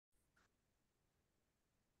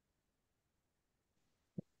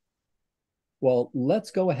Well,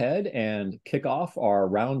 let's go ahead and kick off our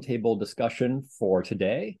roundtable discussion for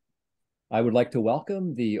today. I would like to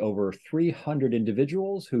welcome the over 300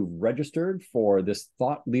 individuals who've registered for this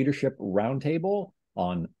thought leadership roundtable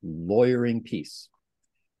on lawyering peace.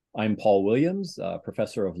 I'm Paul Williams,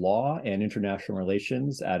 professor of law and international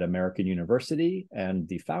relations at American University and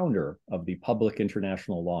the founder of the Public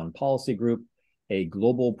International Law and Policy Group, a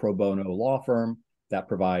global pro bono law firm that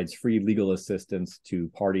provides free legal assistance to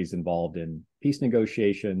parties involved in peace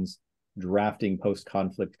negotiations, drafting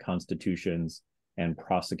post-conflict constitutions, and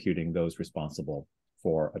prosecuting those responsible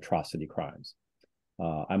for atrocity crimes.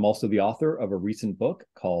 I'm also the author of a recent book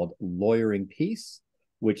called Lawyering Peace,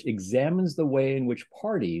 which examines the way in which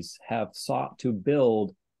parties have sought to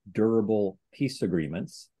build durable peace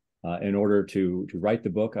agreements. In order to write the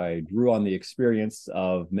book, I drew on the experience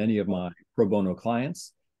of many of my pro bono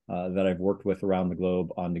clients that I've worked with around the globe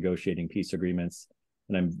on negotiating peace agreements.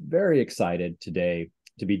 And I'm very excited today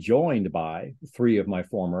to be joined by three of my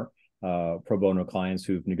former pro bono clients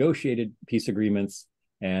who've negotiated peace agreements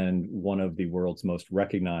and one of the world's most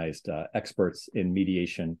recognized experts in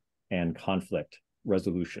mediation and conflict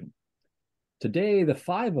resolution. Today, the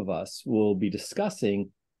five of us will be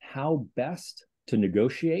discussing how best to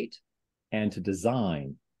negotiate and to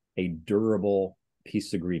design a durable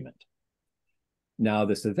peace agreement. Now,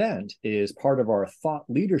 this event is part of our Thought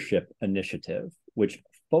Leadership Initiative, which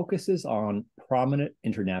focuses on prominent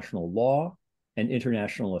international law and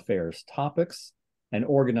international affairs topics and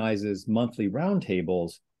organizes monthly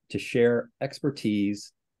roundtables to share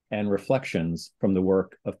expertise and reflections from the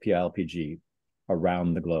work of PILPG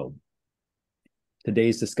around the globe.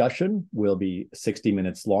 Today's discussion will be 60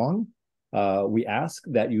 minutes long. We ask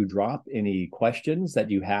that you drop any questions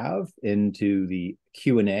that you have into the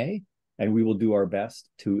Q&A, and we will do our best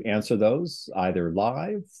to answer those either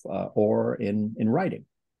live or in writing.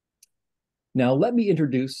 Now, let me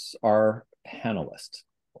introduce our panelists.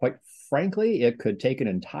 Quite frankly, it could take an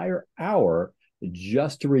entire hour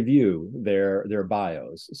just to review their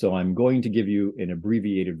bios. So I'm going to give you an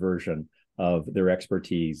abbreviated version of their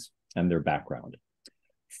expertise and their background.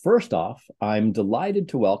 First off, I'm delighted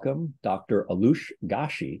to welcome Dr. Alush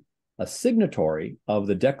Gashi, a signatory of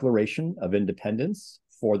the Declaration of Independence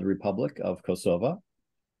for the Republic of Kosovo,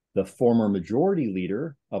 the former majority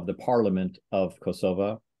leader of the Parliament of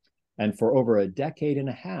Kosovo, and for over a decade and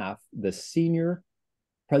a half, the senior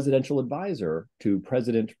presidential advisor to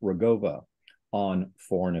President Rugova on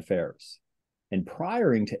foreign affairs. And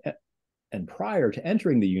prior to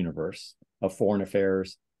entering the universe of foreign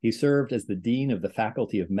affairs, he served as the Dean of the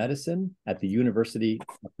Faculty of Medicine at the University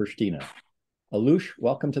of Pristina. Alush,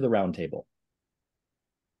 welcome to the roundtable.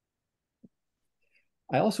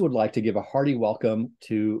 I also would like to give a hearty welcome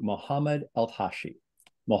to Mohammed El-Hashi.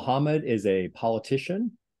 Mohammed is a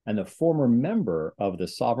politician and a former member of the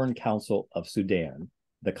Sovereign Council of Sudan,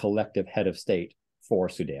 the collective head of state for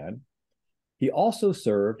Sudan. He also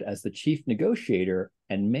served as the chief negotiator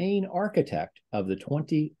and main architect of the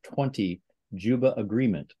 2020 Juba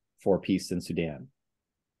Agreement for Peace in Sudan.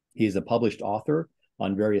 He is a published author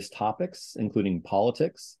on various topics, including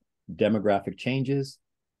politics, demographic changes,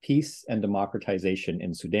 peace and democratization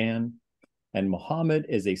in Sudan, and Mohammed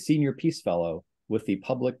is a senior peace fellow with the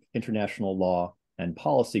Public International Law and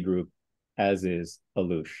Policy Group, as is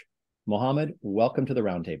Alush. Mohammed, welcome to the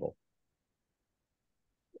roundtable.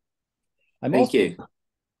 Thank you.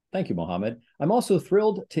 Thank you, Mohammed. I'm also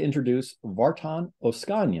thrilled to introduce Vartan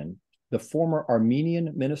Oskanyan, the former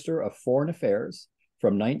Armenian Minister of Foreign Affairs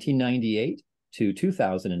from 1998 to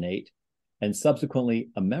 2008, and subsequently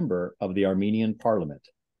a member of the Armenian Parliament.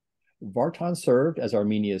 Vartan served as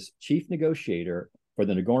Armenia's chief negotiator for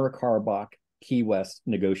the Nagorno-Karabakh Key West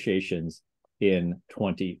negotiations in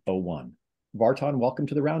 2001. Vartan, welcome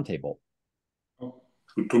to the roundtable.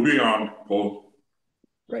 Good to be on, Paul.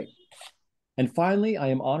 Great. And finally, I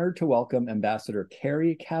am honored to welcome Ambassador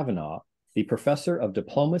Carrie Kavanaugh, the professor of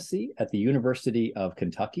diplomacy at the University of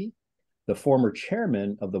Kentucky, the former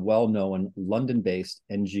chairman of the well-known London-based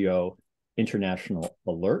NGO International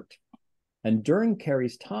Alert. And during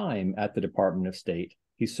Carrie's time at the Department of State,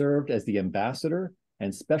 he served as the ambassador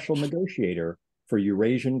and special negotiator for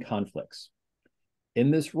Eurasian conflicts. In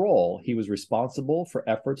this role, he was responsible for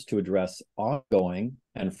efforts to address ongoing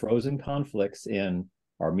and frozen conflicts in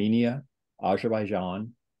Armenia,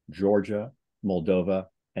 Azerbaijan, Georgia, Moldova,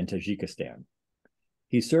 and Tajikistan.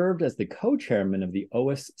 He served as the co-chairman of the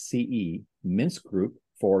OSCE Minsk Group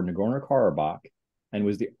for Nagorno-Karabakh and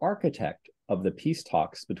was the architect of the peace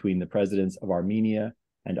talks between the presidents of Armenia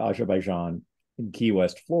and Azerbaijan in Key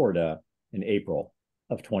West, Florida in April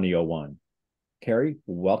of 2001. Carrie,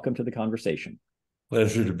 welcome to the conversation.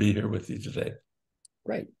 Pleasure to be here with you today.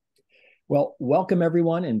 Great. Well, welcome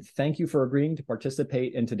everyone, and thank you for agreeing to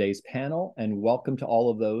participate in today's panel, and welcome to all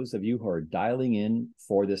of those of you who are dialing in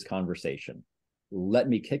for this conversation. Let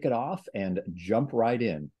me kick it off and jump right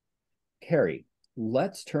in. Carrie,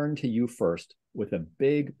 let's turn to you first with a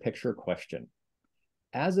big picture question.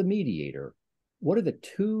 As a mediator, what are the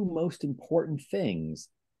two most important things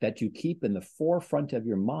that you keep in the forefront of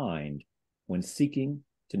your mind when seeking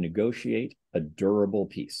to negotiate a durable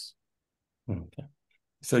peace? Okay.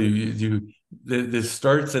 So this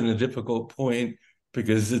starts in a difficult point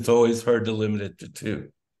because it's always hard to limit it to two.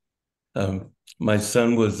 My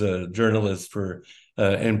son was a journalist for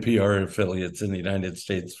NPR affiliates in the United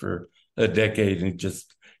States for a decade and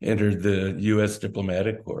just entered the U.S.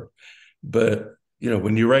 diplomatic corps. But,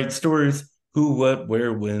 when you write stories, who, what,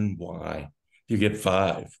 where, when, why, you get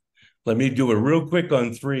five. Let me do a real quick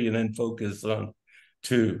on three and then focus on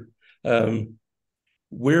two.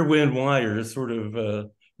 Where, when, why are sort of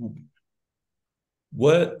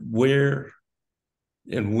what, where,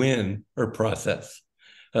 and when are process.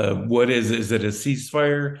 What is it a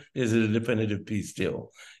ceasefire? Is it a definitive peace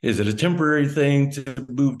deal? Is it a temporary thing to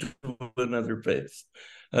move to another phase?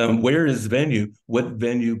 Where is venue? What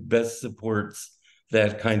venue best supports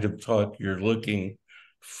that kind of talk you're looking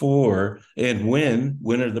for? And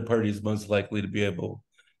when are the parties most likely to be able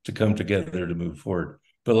to come together to move forward?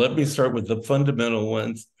 But let me start with the fundamental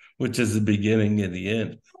ones, which is the beginning and the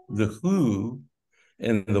end, the who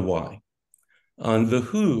and the why. On the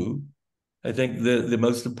who, I think the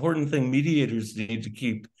most important thing mediators need to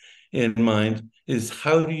keep in mind is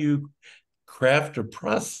how do you craft a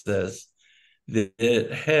process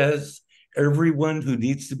that has everyone who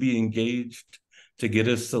needs to be engaged to get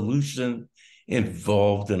a solution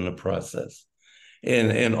involved in the process.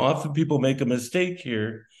 And often people make a mistake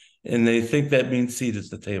here and they think that means seat at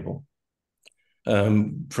the table.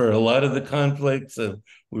 For a lot of the conflicts,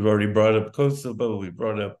 we've already brought up Kosovo, we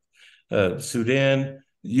brought up Sudan,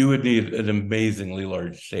 you would need an amazingly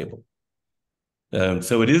large table.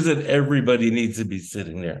 So it isn't everybody needs to be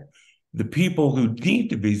sitting there. The people who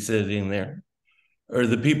need to be sitting there are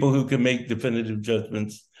the people who can make definitive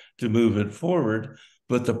judgments to move it forward,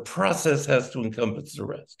 but the process has to encompass the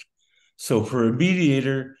rest. So for a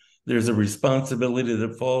mediator, there's a responsibility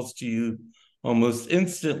that falls to you almost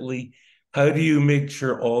instantly. How do you make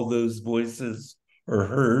sure all those voices are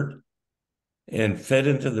heard and fed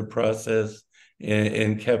into the process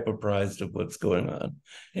and kept apprised of what's going on?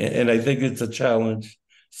 And I think it's a challenge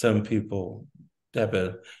some people have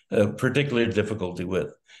a particular difficulty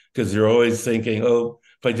with, because you're always thinking, oh,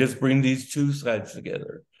 if I just bring these two sides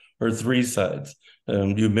together or three sides.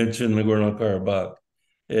 You mentioned Nagorno-Karabakh.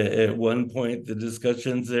 At one point, the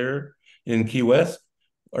discussions there in Key West,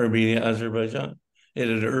 Armenia, Azerbaijan. At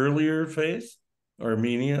an earlier phase,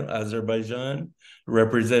 Armenia, Azerbaijan,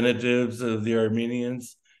 representatives of the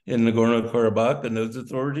Armenians in Nagorno-Karabakh and those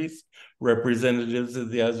authorities, representatives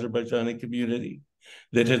of the Azerbaijani community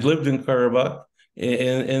that had lived in Karabakh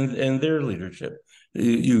and their leadership.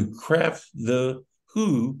 You craft the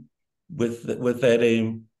who with that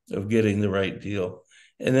aim of getting the right deal.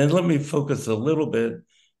 And then let me focus a little bit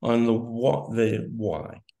on the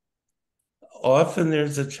why. Often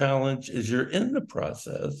there's a challenge as you're in the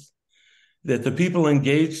process that the people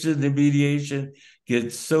engaged in the mediation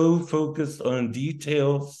get so focused on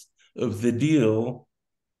details of the deal,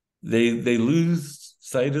 they lose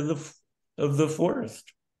sight of the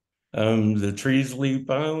forest. The trees leap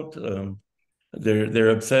out. They're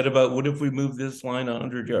upset about, what if we move this line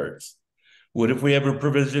 100 yards? What if we have a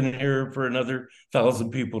provision here for another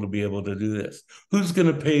 1,000 people to be able to do this? Who's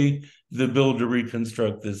going to pay the bill to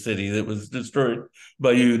reconstruct the city that was destroyed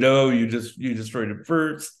by you? No, you destroyed it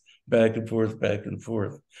first. Back and forth, back and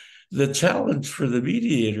forth. The challenge for the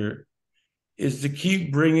mediator is to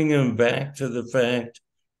keep bringing them back to the fact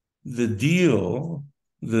the deal,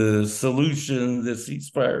 the solution, the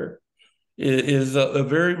ceasefire is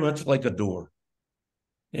very much like a door.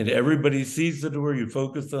 And everybody sees the door, you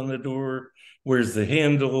focus on the door. Where's the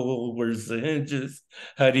handle? Where's the hinges?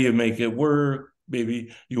 How do you make it work?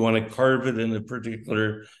 Maybe you want to carve it in a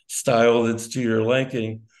particular style that's to your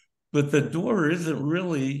liking. But the door isn't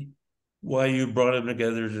really why you brought them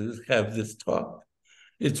together to have this talk.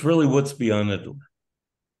 It's really what's beyond the door.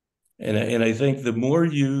 And I think the more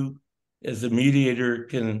you, as a mediator,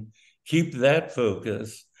 can keep that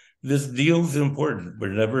focus, this deal's important. We're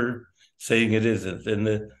never saying it isn't. And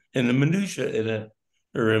the minutiae in it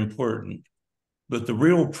are important. But the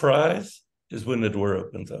real prize is when the door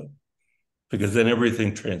opens up, because then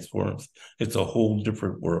everything transforms. It's a whole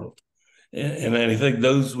different world. And I think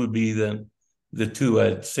those would be then the two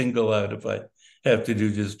I'd single out have to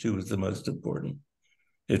do just two is the most important.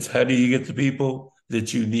 It's how do you get the people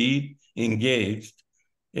that you need engaged,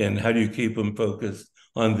 and how do you keep them focused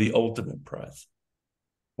on the ultimate prize?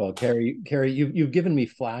 Well, Carrie, you've given me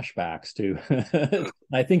flashbacks to,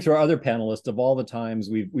 I think, to our other panelists of all the times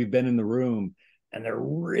we've been in the room, and they're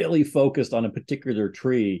really focused on a particular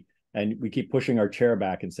tree, and we keep pushing our chair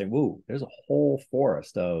back and saying, "Whoa, there's a whole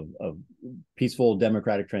forest of peaceful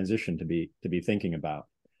democratic transition to be thinking about."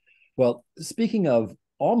 Well, speaking of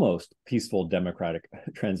almost peaceful democratic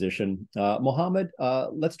transition, Mohammed,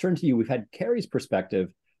 let's turn to you. We've had Carrie's perspective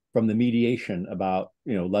from the mediation about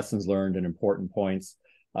lessons learned and important points.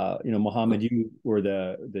 Mohammed, you were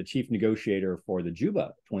the chief negotiator for the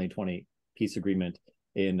Juba 2020 peace agreement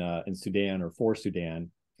in Sudan, or for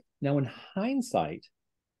Sudan. Now, in hindsight,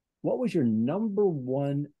 what was your number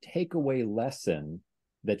one takeaway lesson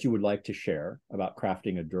that you would like to share about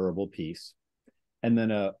crafting a durable peace? And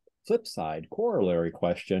then a flip side corollary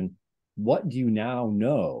question: what do you now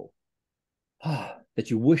know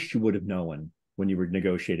that you wish you would have known when you were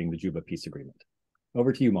negotiating the Juba peace agreement?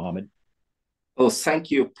 Over to you, Mohammed. Oh,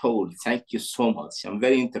 thank you, Paul. Thank you so much. I'm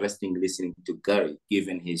very interested in listening to Gary,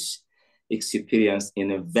 given his experience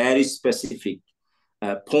in a very specific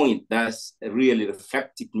point that's really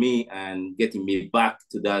affected me and getting me back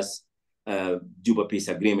to that Juba peace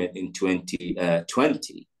agreement in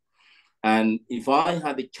 2020. And if I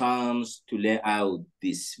had a chance to lay out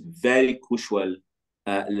this very crucial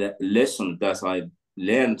lesson that I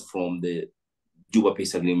learned from the Juba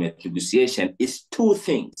peace agreement negotiation, is two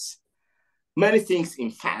things. Many things,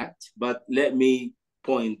 in fact, but let me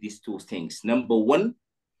point these two things. Number one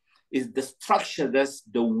is the structure, that's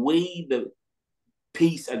the way the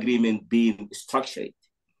peace agreement being structured.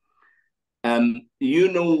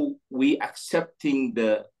 We accepting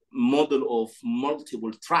the model of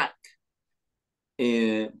multiple track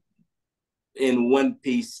in one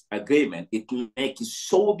peace agreement. It makes it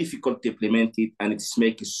so difficult to implement it, and it's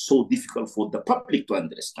making it so difficult for the public to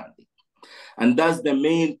understand it. And that's the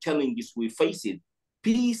main challenges we face it.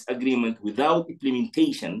 Peace agreement without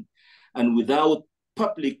implementation and without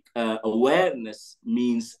public awareness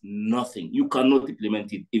means nothing. You cannot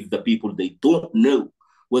implement it if the people, they don't know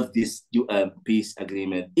what this peace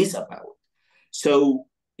agreement is about. So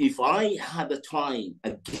if I had the time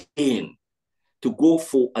again to go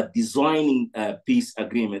for a designing peace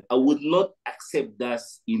agreement, I would not accept that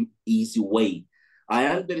in easy way. I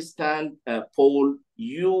understand, Paul,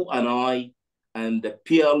 you and I and the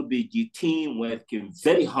PLBG team working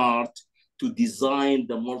very hard to design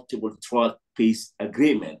the multiple track peace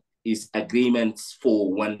agreement. Is agreements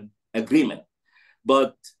for one agreement.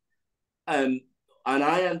 But, and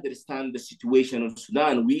I understand the situation of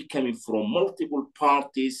Sudan. We coming from multiple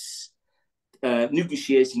parties,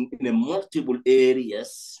 negotiating in multiple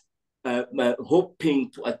areas,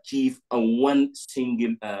 hoping to achieve a one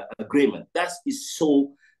single agreement. That is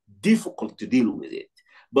so difficult to deal with it.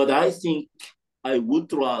 But I think I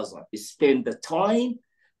would rather spend the time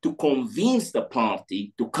to convince the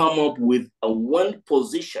party to come up with a one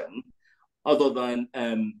position other than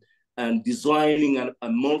designing a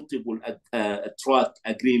multiple track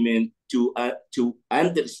agreement to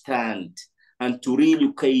understand and to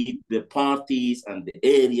relocate the parties and the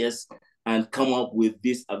areas and come up with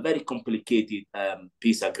this a very complicated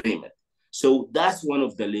peace agreement. So that's one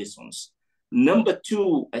of the lessons. Number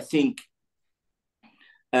two, I think,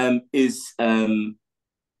 is a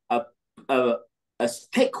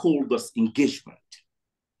stakeholders engagement.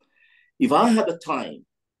 If I had the time,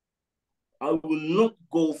 I will not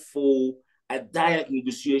go for a direct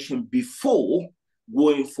negotiation before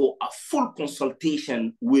going for a full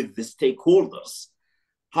consultation with the stakeholders.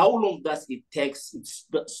 How long does it take?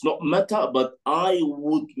 It's not matter, but I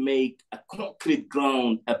would make a concrete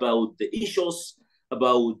ground about the issues,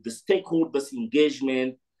 about the stakeholders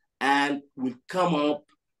engagement, and will come up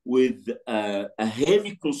with a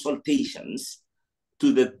heavy consultations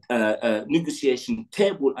to the negotiation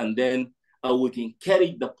table, and then we can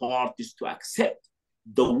encourage the parties to accept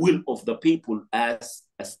the will of the people as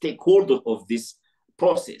a stakeholder of this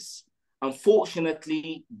process.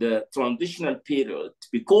 Unfortunately, the transitional period,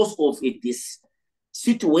 because of this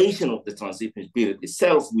situation of the transitional period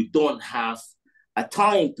itself, we don't have a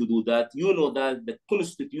time to do that. You know that the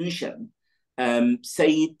Constitution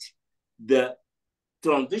said the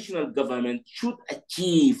transitional government should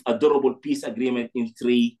achieve a durable peace agreement in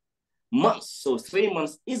 3 months. So 3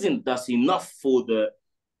 months isn't that enough for the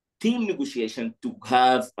team negotiation to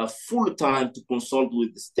have a full time to consult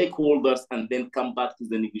with the stakeholders and then come back to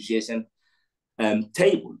the negotiation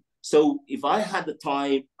table. So if I had the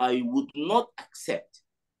time, I would not accept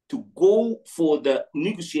to go for the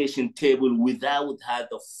negotiation table without had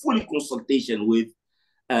a full consultation with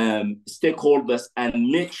stakeholders and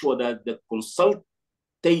make sure that the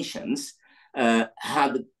consultations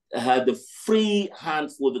had a free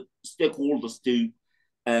hand for the stakeholders to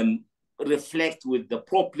reflect with the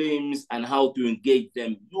problems and how to engage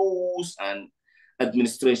them, youth and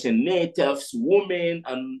administration, natives, women,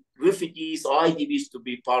 and refugees or IDPs to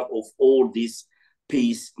be part of all this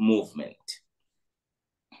peace movement.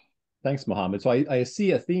 Thanks, Mohammed. So I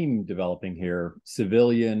see a theme developing here: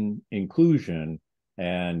 civilian inclusion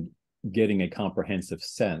and getting a comprehensive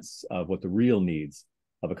sense of what the real needs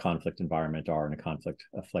of a conflict environment are in a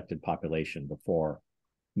conflict-afflicted population before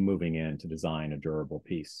moving in to design a durable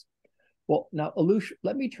peace. Well, now, Alush,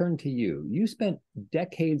 let me turn to you. You spent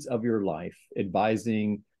decades of your life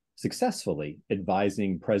successfully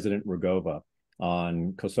advising President Rugova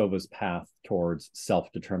on Kosovo's path towards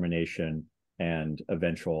self-determination and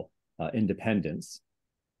eventual independence.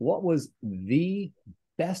 What was the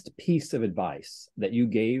best piece of advice that you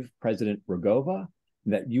gave President Rugova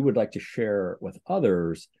that you would like to share with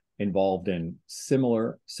others involved in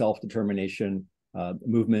similar self-determination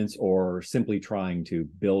movements, or simply trying to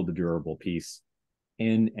build a durable peace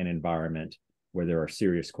in an environment where there are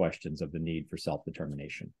serious questions of the need for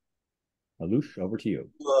self-determination? Alush, over to you.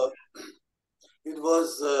 It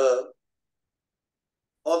was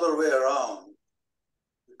other way around,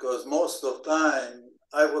 because most of the time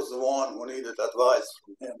I was the one who needed advice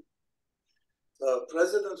from him. So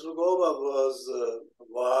President Rugova was a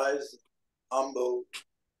wise, humble,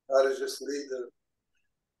 courageous leader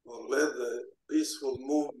who led the peaceful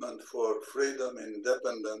movement for freedom and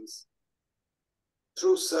independence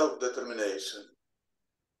through self-determination.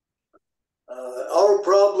 Our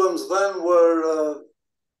problems then were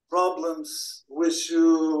problems which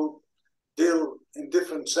you deal in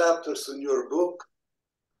different chapters in your book,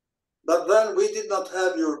 but then we did not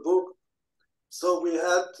have your book, so we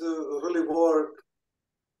had to really work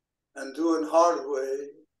and do in hard way.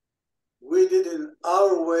 We did in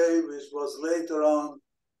our way, which was later on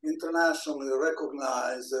internationally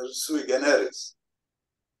recognized as sui generis.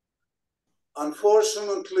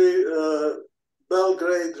 Unfortunately,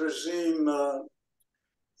 Belgrade regime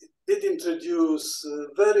did introduce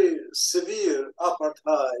very severe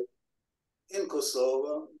apartheid in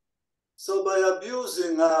Kosovo. So by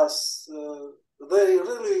abusing us, they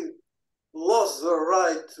really lost the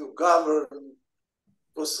right to govern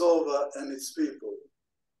Kosovo and its people.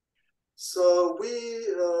 So we,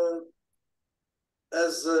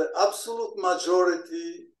 as an absolute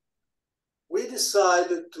majority, we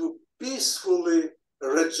decided to peacefully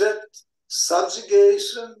reject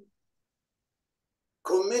subjugation,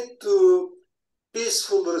 commit to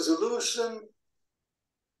peaceful resolution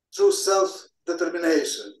through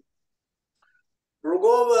self-determination.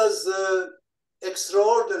 Rugova's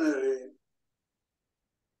extraordinary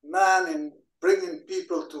man in bringing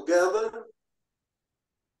people together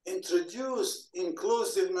introduced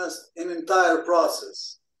inclusiveness in entire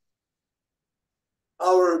process.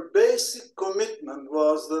 Our basic commitment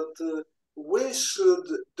was that we should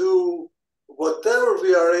do whatever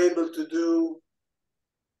we are able to do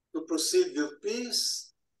to proceed with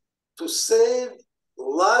peace, to save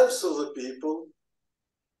lives of the people,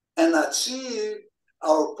 and achieve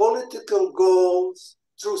our political goals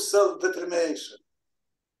through self-determination.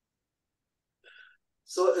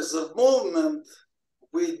 So as a movement,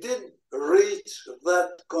 we did reach that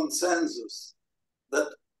consensus that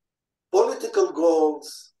political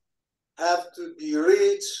goals have to be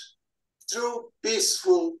reached through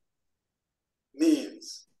peaceful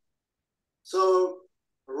means. So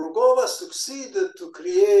Rugova succeeded to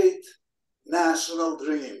create national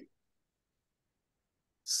dream.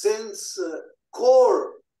 Since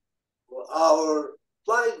core our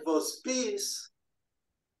plight was peace,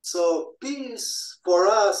 so peace for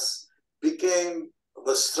us became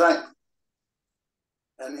the strength.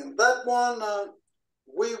 And in that one,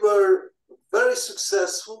 we were very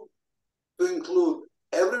successful to include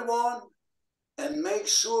everyone and make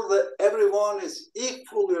sure that everyone is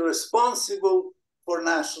equally responsible for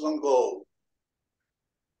national goal.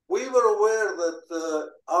 We were aware that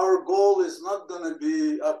our goal is not going to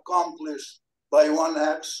be accomplished by one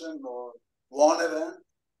action or one event.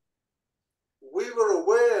 We were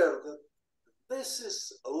aware that this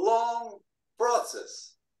is a long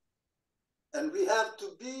process, and we have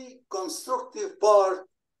to be constructive part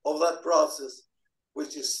of that process,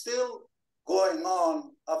 which is still going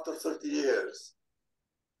on after 30 years,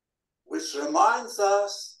 which reminds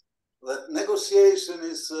us that negotiation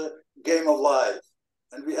is a game of life,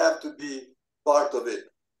 and we have to be part of it.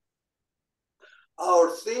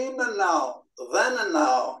 Our theme then and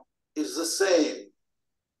now, is the same: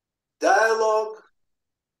 dialogue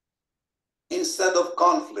instead of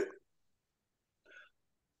conflict.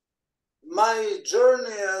 My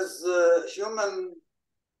journey as a human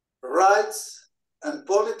rights and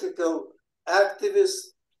political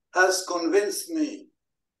activist has convinced me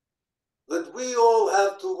that we all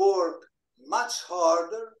have to work much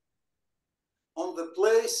harder on the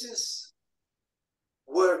places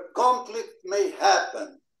where conflict may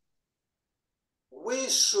happen. We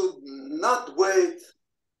should not wait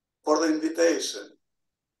for the invitation.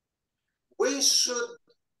 We should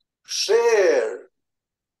share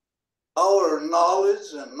our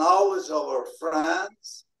knowledge and knowledge of our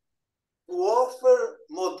friends to offer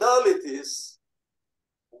modalities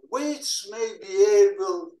which may be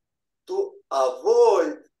able to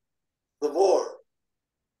avoid the war.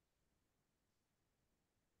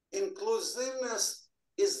 Inclusiveness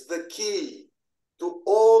is the key to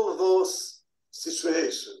all those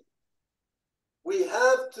situations. We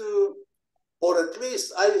have to, or at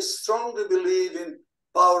least I strongly believe in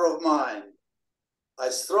power of mind. I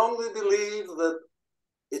strongly believe that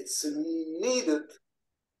it's needed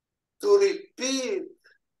to repeat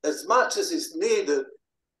as much as is needed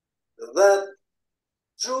that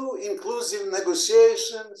through inclusive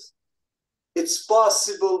negotiations, it's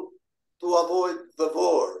possible to avoid the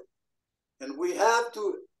war. And we have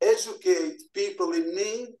to educate people in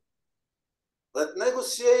need that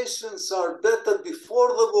negotiations are better before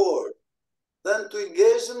the war than to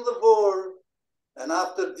engage in the war and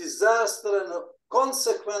after disaster and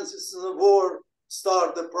consequences of the war,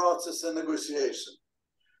 start the process of negotiation.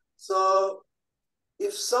 So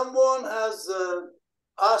if someone has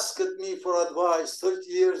asked me for advice 30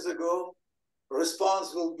 years ago,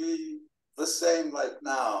 response will be the same like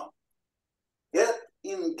now. Get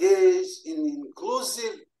engaged in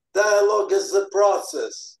inclusive dialogue as a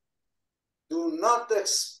process. Do not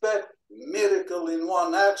expect miracle in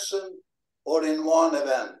one action or in one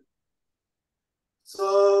event.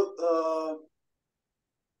 So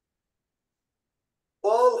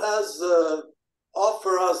Paul has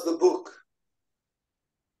offered us the book,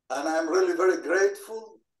 and I'm really very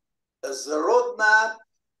grateful as a roadmap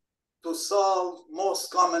to solve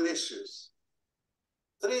most common issues.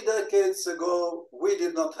 3 decades ago, we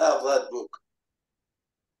did not have that book.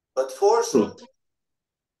 But fortunately,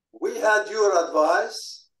 we had your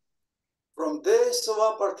advice from days of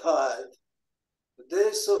apartheid to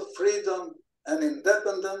days of freedom and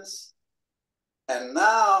independence, and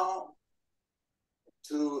now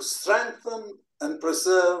to strengthen and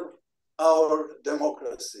preserve our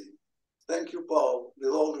democracy. Thank you, Paul,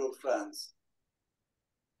 with all your friends.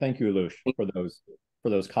 Thank you, Alush, for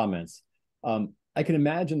those comments. I can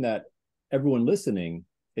imagine that everyone listening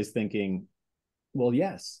is thinking, well,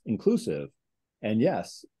 yes, inclusive, and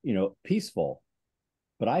yes, peaceful.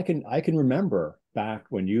 But I can remember back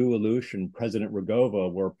when you, Alush, and President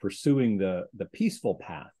Rugova were pursuing the peaceful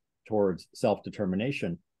path towards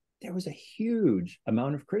self-determination. There was a huge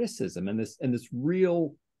amount of criticism and this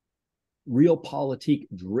real politique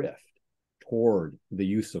drift toward the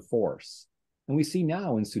use of force. And we see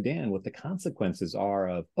now in Sudan what the consequences are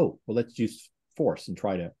of, oh, well, let's use force and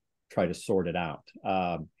try to sort it out.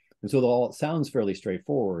 And so though it sounds fairly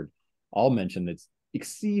straightforward, I'll mention that it's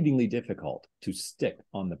exceedingly difficult to stick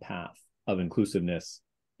on the path of inclusiveness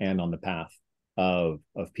and on the path of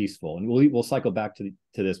peaceful. And we'll cycle back to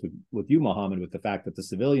this with you, Mohammed, with the fact that the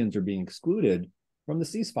civilians are being excluded from the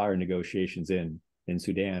ceasefire negotiations in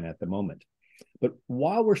Sudan at the moment. But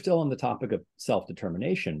while we're still on the topic of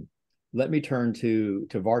self-determination, let me turn to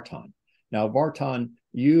Vartan. Now, Vartan,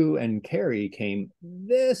 you and Kerry came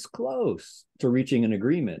this close to reaching an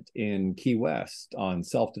agreement in Key West on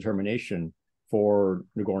self-determination for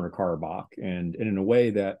Nagorno-Karabakh, and in a way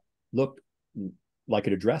that looked like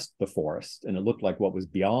it addressed the forest, and it looked like what was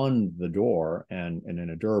beyond the door, and in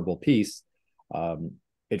a durable peace.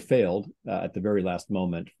 It failed at the very last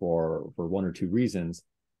moment for one or two reasons.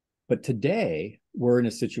 But today, we're in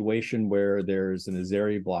a situation where there's an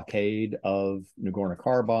Azeri blockade of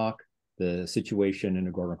Nagorno-Karabakh. The situation in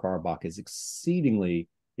Nagorno-Karabakh is exceedingly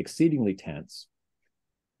tense.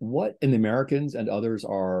 What, and the Americans and others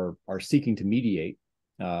are seeking to mediate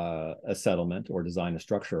a settlement or design a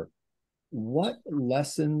structure. What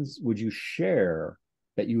lessons would you share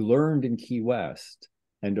that you learned in Key West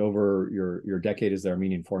and over your decade as the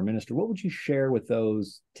Armenian foreign minister? What would you share with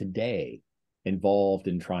those today involved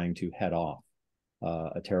in trying to head off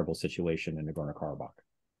a terrible situation in Nagorno-Karabakh?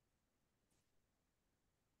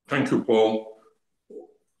 Thank you, Paul.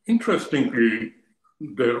 Interestingly,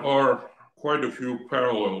 there are quite a few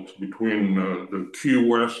parallels between the Key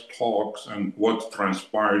West talks and what's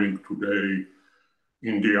transpiring today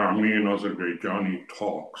in the Armenian-Azerbaijani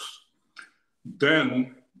talks.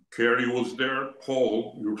 Then Kerry was there,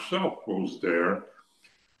 Paul, yourself was there,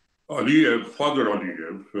 Aliyev, Father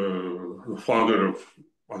Aliyev, the father of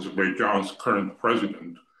Azerbaijan's current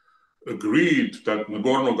president, agreed that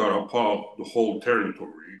Nagorno-Karabakh, the whole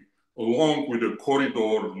territory, along with a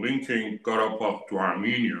corridor linking Karabakh to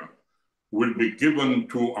Armenia, will be given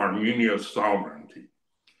to Armenia's sovereignty.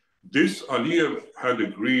 This Aliyev had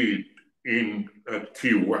agreed at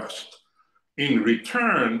Key West. In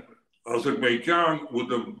return, Azerbaijan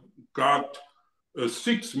would have got a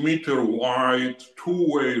 6-meter wide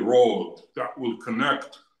two-way road that will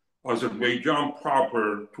connect Azerbaijan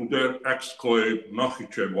proper to their exclave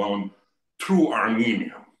Nakhichevan through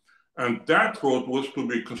Armenia. And that road was to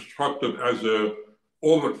be constructed as an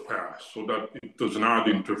overpass so that it does not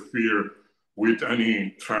interfere with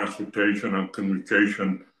any transportation and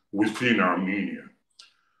communication within Armenia.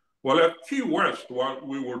 Well, at Key West, while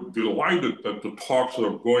we were delighted that the talks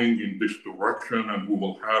are going in this direction and we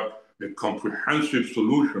will have a comprehensive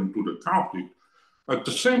solution to the conflict, at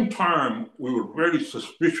the same time, we were very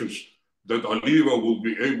suspicious that Aliyev will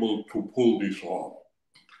be able to pull this off.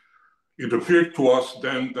 It appeared to us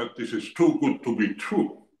then that this is too good to be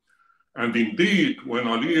true. And indeed, when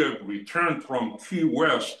Aliyev returned from Key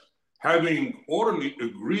West, having orally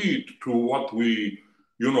agreed to what we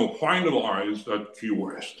finalized at Key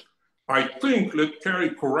West, I think, let Kerry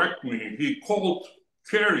correct me, he called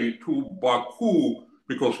Kerry to Baku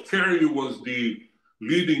because Kerry was the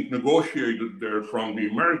leading negotiator there from the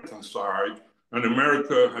American side, and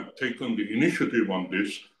America had taken the initiative on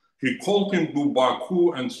this. He called him to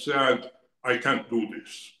Baku and said, I can't do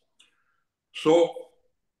this. So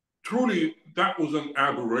truly, that was an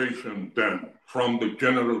aberration then from the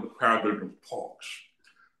general pattern of talks.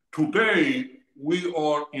 Today, we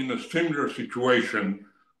are in a similar situation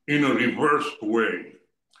in a reversed way.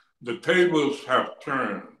 The tables have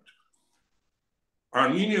turned.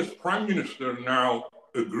 Armenia's prime minister now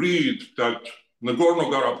agreed that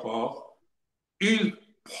Nagorno-Karabakh is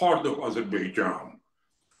part of Azerbaijan.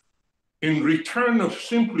 In return of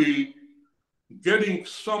simply getting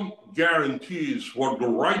some guarantees for the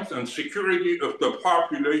rights and security of the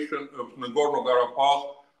population of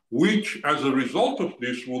Nagorno-Karabakh, which as a result of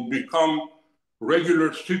this will become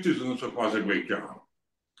regular citizens of Azerbaijan.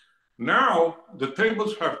 Now the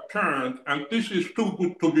tables have turned, and this is too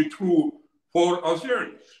good to be true for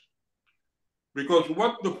Azeris. Because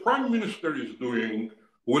what the prime minister is doing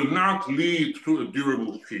will not lead to a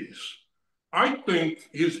durable peace. I think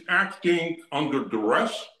he's acting under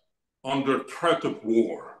duress, under threat of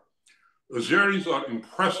war. Azeris are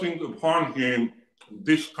impressing upon him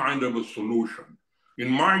this kind of a solution. In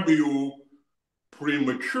my view,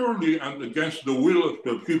 prematurely and against the will of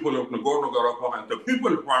the people of Nagorno-Karabakh and the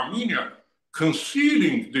people of Armenia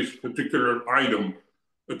conceding this particular item,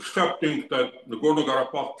 accepting that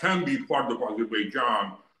Nagorno-Karabakh can be part of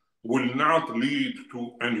Azerbaijan, will not lead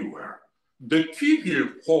to anywhere. The key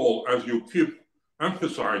here, Paul, as you keep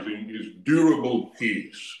emphasizing, is durable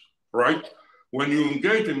peace, right? When you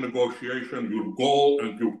engage in negotiation, your goal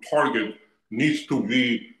and your target needs to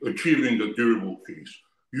be achieving a durable peace.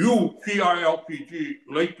 You, PILPG,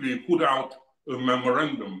 lately put out a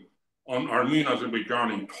memorandum on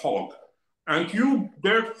Armenian-Azerbaijani talk, and you,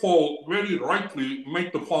 therefore, very rightly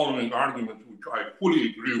make the following argument, which I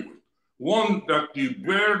fully agree with. One, that the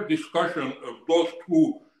bare discussion of those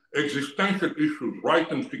two existential issues, right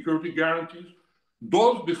and security guarantees,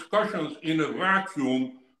 those discussions in a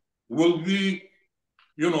vacuum will be,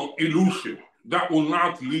 elusive. That will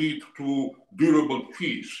not lead to durable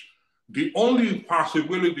peace. The only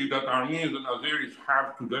possibility that Armenians and Azeris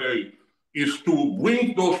have today is to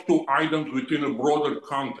bring those two items within a broader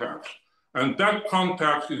context. And that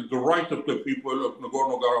context is the right of the people of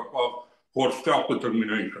Nagorno-Karabakh for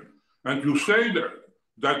self-determination. And you say there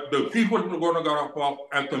that the people of Nagorno-Karabakh,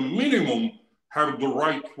 at a minimum, have the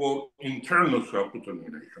right for internal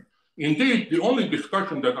self-determination. Indeed, the only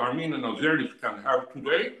discussion that Armenian and Azeris can have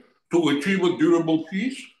today to achieve a durable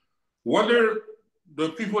peace, whether the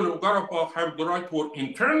people of Karabakh have the right for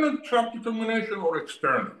internal self-determination or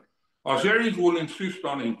external. Azeris will insist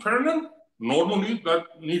on internal. Normally,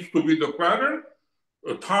 that needs to be the pattern,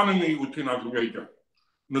 autonomy within Azerbaijan.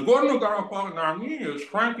 Nagorno-Karabakh and Armenia,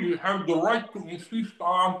 frankly, have the right to insist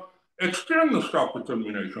on external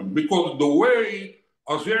self-determination because the way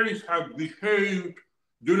Azeris have behaved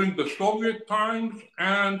during the Soviet times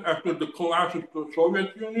and after the collapse of the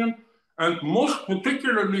Soviet Union, and most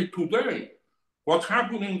particularly today, what's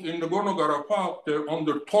happening in Nagorno-Karabakh, they're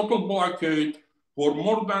under total blockade for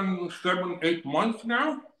more than 7-8 months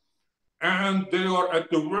now, and they are at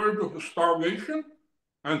the verge of starvation.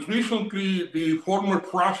 And recently, the former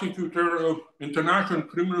prosecutor of International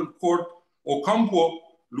Criminal Court, Ocampo,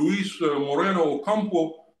 Luis Moreno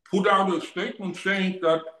Ocampo, put out a statement saying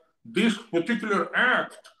that this particular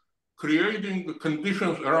act, creating the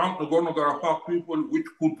conditions around Nagorno-Karabakh people which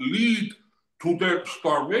could lead to their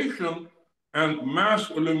starvation and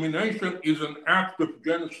mass elimination, is an act of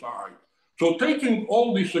genocide. So taking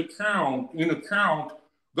all this into account,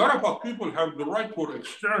 Karabakh people have the right for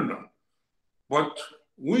external, but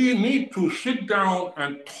we need to sit down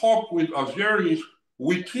and talk with Azeris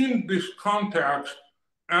within this context,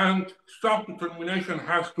 and self-determination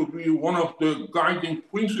has to be one of the guiding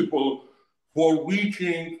principles for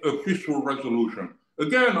reaching a peaceful resolution.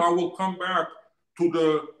 Again, I will come back to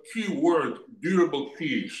the key word, durable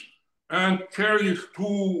peace, and carries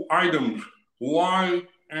two items, why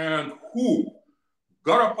and who.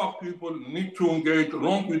 Karabakh people need to engage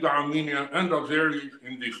along with Armenia and Azeris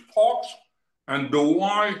in these talks, and the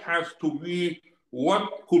why has to be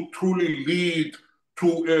what could truly lead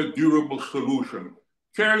to a durable solution.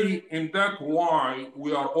 Kerry, in that why,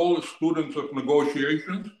 we are all students of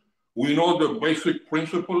negotiations. We know the basic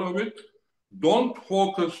principle of it. Don't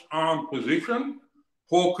focus on position,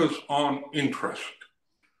 focus on interest.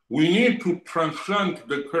 We need to transcend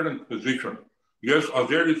the current position. Yes,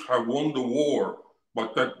 Azeris have won the war,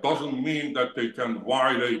 but that doesn't mean that they can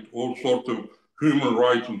violate all sorts of human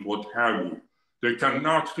rights and what have you. They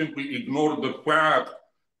cannot simply ignore the fact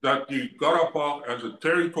that the Karabakh as a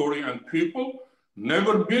territory and people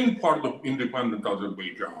never been part of independent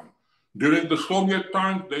Azerbaijan. During the Soviet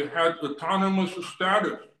times, they had autonomous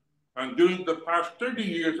status. And during the past 30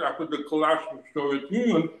 years after the collapse of the Soviet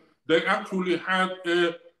Union, they actually had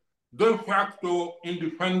a de facto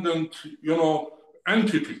independent,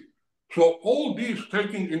 entity. So all these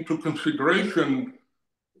taking into consideration,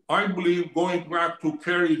 I believe, going back to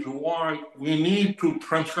Kerry's why, we need to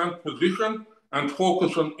transcend position and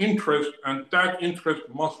focus on interest, and that interest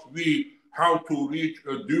must be how to reach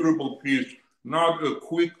a durable peace, not a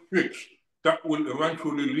quick fix that will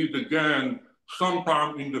eventually lead again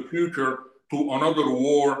sometime in the future to another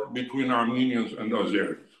war between Armenians and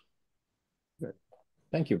Azeris.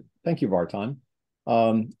 Thank you. Thank you, Vartan.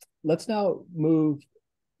 Let's now move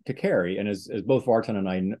to Kerry. And as both Vartan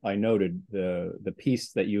and I noted, the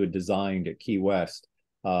piece that you had designed at Key West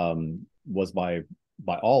was by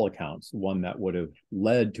all accounts one that would have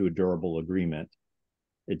led to a durable agreement.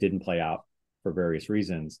 It didn't play out for various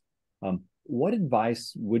reasons. What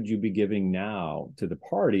advice would you be giving now to the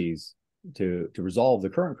parties to resolve the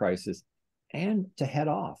current crisis and to head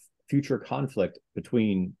off future conflict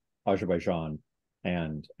between Azerbaijan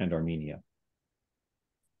and Armenia?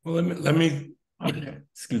 Well, let me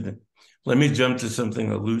excuse me. Let me jump to something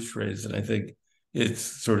that Luce raised, and I think it's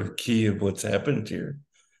sort of key of what's happened here,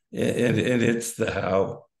 and it's the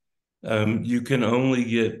how. You can only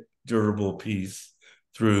get durable peace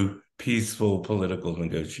through peaceful political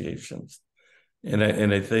negotiations, and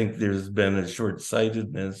I think there's been a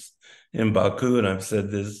short-sightedness in Baku, and I've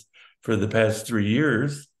said this for the past 3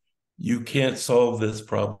 years. You can't solve this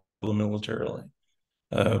problem militarily.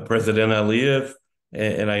 President Aliyev,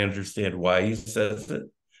 and I understand why he says it,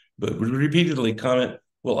 but would repeatedly comment,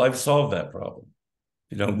 well, I've solved that problem.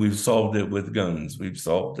 We've solved it with guns. We've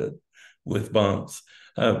solved it with bombs.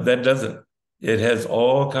 That doesn't. It has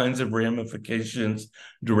all kinds of ramifications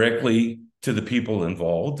directly to the people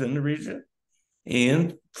involved in the region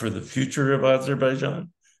and for the future of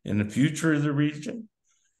Azerbaijan and the future of the region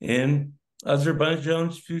and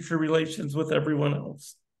Azerbaijan's future relations with everyone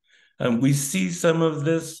else. We see some of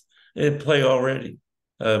this at play already.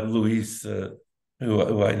 Luis,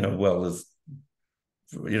 who I know well, is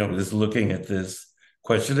looking at this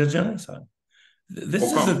question of genocide. This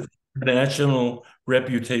is a national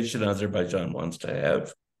reputation Azerbaijan wants to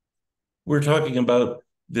have. We're talking about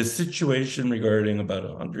the situation regarding about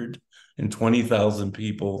 120,000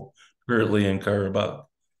 people currently in Karabakh.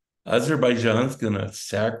 Azerbaijan's going to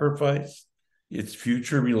sacrifice its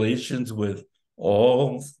future relations with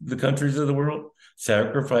all the countries of the world,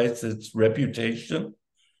 sacrifice its reputation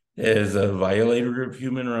as a violator of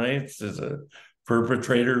human rights, as a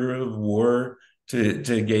perpetrator of war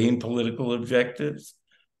to gain political objectives.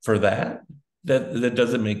 For that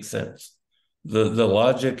doesn't make sense. The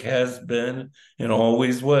logic has been and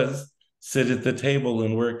always was sit at the table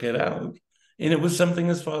and work it out. And it was something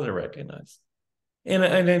his father recognized. And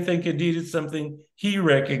I think indeed it's something he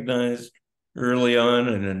recognized early on,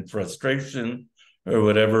 and in frustration or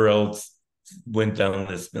whatever else went down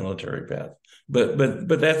this military path. But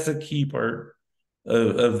that's a key part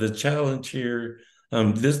of the challenge here.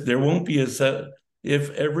 There won't be a set.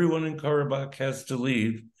 If everyone in Karabakh has to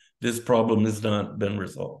leave, this problem has not been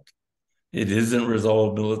resolved. It isn't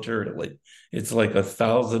resolved militarily. It's like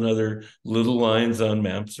 1,000 other little lines on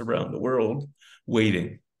maps around the world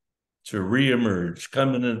waiting to reemerge,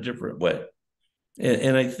 come in a different way.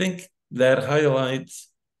 And I think that highlights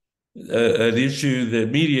an issue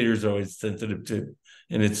that mediators are always sensitive to,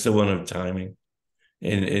 and it's the one of timing.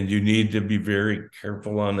 And you need to be very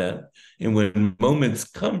careful on that. And when moments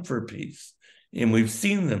come for peace, and we've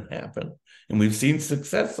seen them happen, and we've seen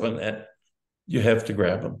success on that, you have to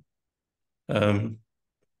grab them.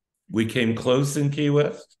 We came close in Key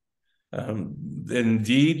West.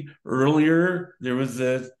 Indeed, earlier, there was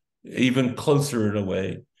a even closer in a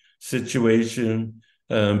way situation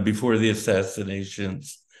before the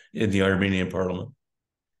assassinations in the Armenian parliament.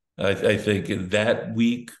 I think in that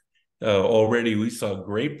week, already we saw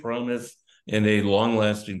great promise in a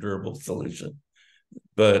long-lasting, durable solution.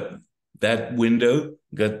 But that window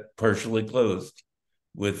got partially closed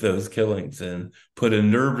with those killings and put a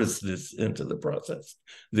nervousness into the process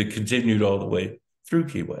that continued all the way through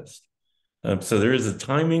Key West. So there is a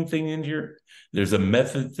timing thing in here. There's a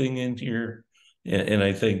method thing in here. And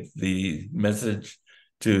I think the message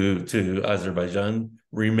to Azerbaijan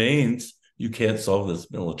remains, you can't solve this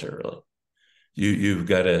militarily. You've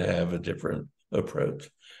got to have a different approach.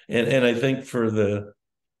 And I think for the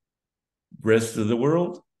rest of the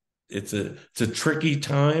world, it's a tricky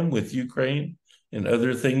time with Ukraine and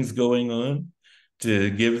other things going on to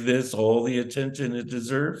give this all the attention it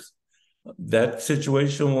deserves. That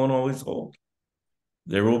situation won't always hold.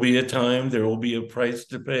 There will be a time, there will be a price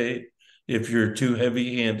to pay if you're too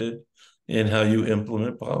heavy-handed in how you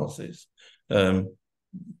implement policies. We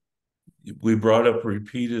brought up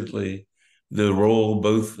repeatedly the role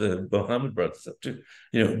both Mohammed brought this up to,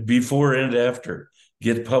 before and after,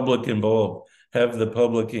 get public involved, have the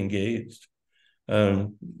public engaged.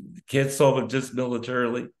 Can't solve it just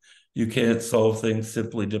militarily. You can't solve things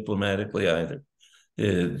simply diplomatically either.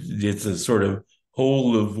 It's a sort of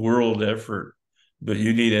whole of world effort, but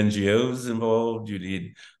you need NGOs involved. You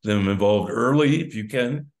need them involved early if you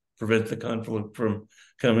can prevent the conflict from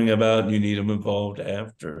coming about. You need them involved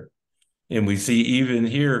after. And we see even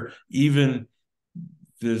here, even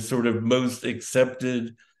the sort of most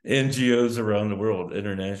accepted NGOs around the world,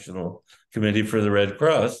 International Committee for the Red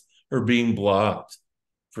Cross, are being blocked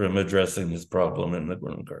from addressing this problem in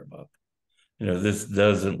Nagorno-Karabakh. This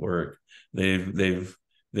doesn't work. They've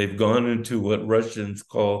gone into what Russians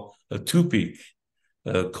call a tupik,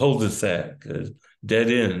 a cul-de-sac, a dead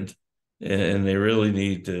end, and they really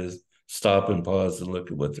need to stop and pause and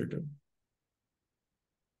look at what they're doing.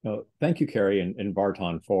 Thank you, Kerry and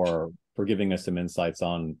Barton, for giving us some insights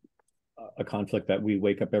on a conflict that we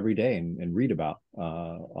wake up every day and read about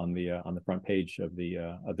on the front page of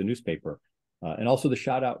the newspaper. And also the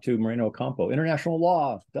shout out to Moreno Ocampo. International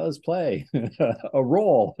law does play a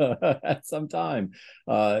role at some time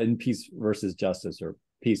in peace versus justice, or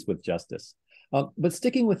peace with justice. But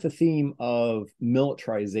sticking with the theme of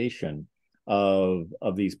militarization of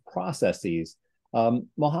these processes,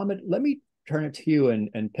 Mohammed, let me turn it to you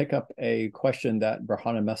and pick up a question that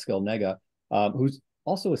Berhana Meskel Nega, who's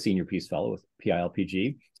also a senior peace fellow with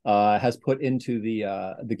PILPG, has put into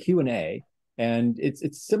the Q&A. And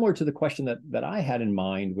it's similar to the question that I had in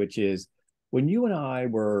mind, which is, when you and I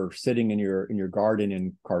were sitting in your garden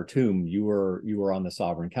in Khartoum, you were on the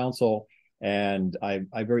Sovereign Council, and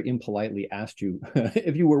I very impolitely asked you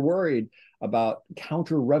if you were worried about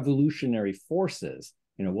counter-revolutionary forces.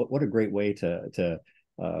 What a great way to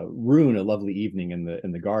ruin a lovely evening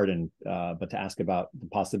in the garden, but to ask about the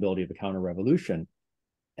possibility of a counter-revolution.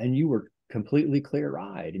 And you were completely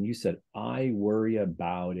clear-eyed, and you said, I worry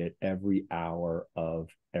about it every hour of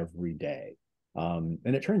every day. And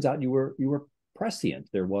it turns out you were prescient.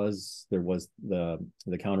 There was the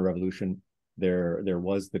counter-revolution, there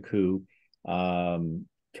was the coup,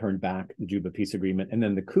 turned back the Juba peace agreement, and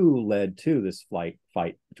then the coup led to this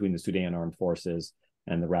fight between the Sudan armed forces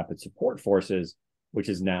and the Rapid Support Forces, which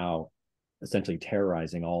is now essentially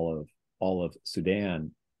terrorizing all of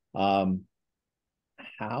Sudan.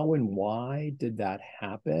 How and why did that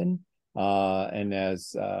happen? And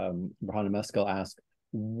as Berhana Meskel asked,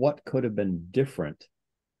 what could have been different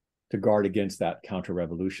to guard against that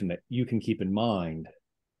counter-revolution that you can keep in mind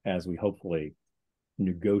as we hopefully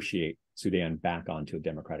negotiate Sudan back onto a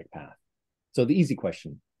democratic path? So the easy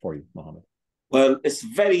question for you, Mohammed. Well, it's a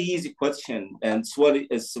very easy question, and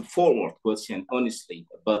it's a forward question, honestly,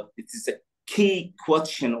 but it is a key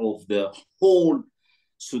question of the whole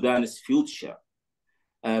Sudan's future.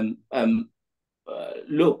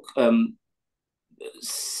 Look,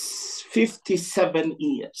 57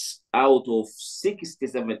 years out of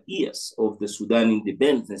 67 years of the Sudan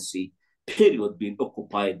independence period being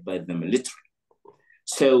occupied by the military.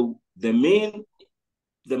 So the main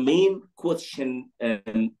question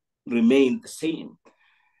remained the same.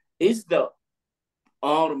 Is the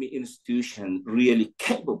army institution really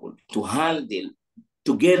capable to handle,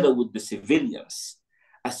 together with the civilians,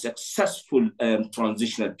 a successful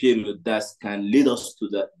transitional period that can lead us to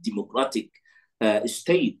the democratic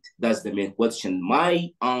state? That's the main question. My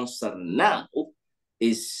answer now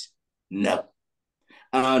is no.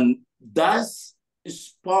 And that's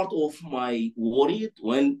is part of my worry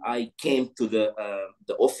when I came to the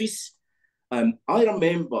office. I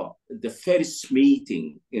remember the first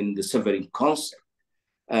meeting in the Sovereign Council.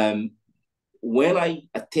 When I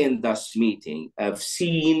attend that meeting, I've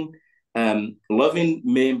seen 11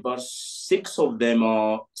 members, 6 of them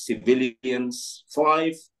are civilians,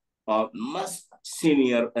 5 are most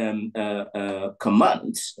senior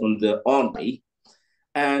commands on the army.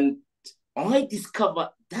 And I discovered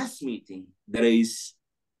that meeting, there is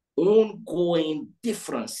ongoing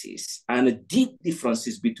differences and deep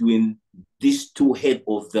differences between these two heads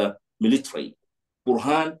of the military,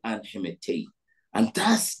 Burhan and Hemeti. And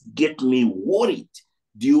that's get me worried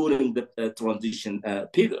during the transition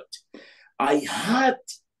period. I had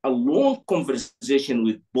a long conversation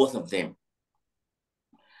with both of them.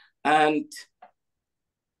 And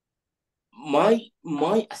my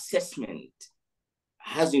assessment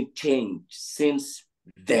hasn't changed since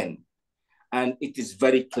then. And it is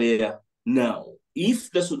very clear now,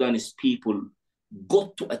 if the Sudanese people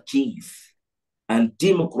got to achieve a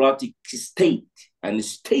democratic state and a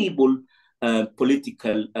stable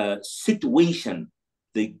political situation,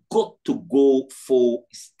 they got to go for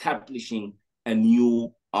establishing a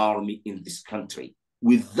new army in this country.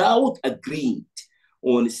 Without agreeing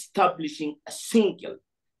on establishing a single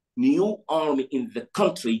new army in the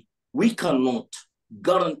country, we cannot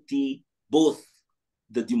guarantee both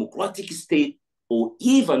the democratic state or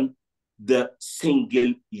even the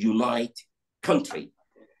single united country.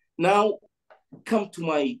 Now, come to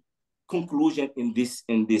my conclusion in these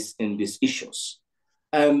issues.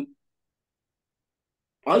 I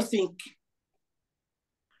think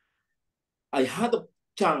I had a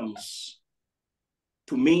chance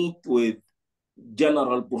to meet with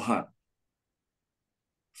General Burhan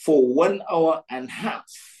for 1 hour and a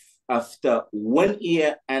half after 1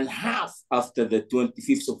 year and a half after the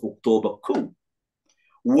 25th of October coup.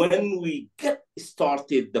 When we get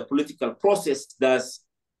started the political process that's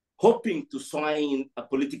hoping to sign a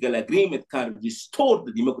political agreement can restore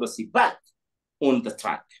the democracy back on the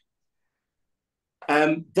track.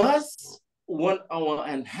 That's 1 hour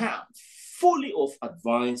and a half, fully of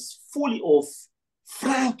advice, fully of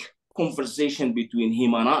frank conversation between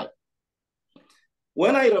him and I.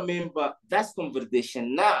 When I remember that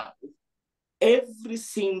conversation now, every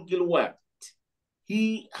single word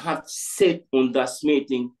he had said on that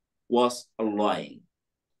meeting was a lie.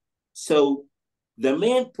 So the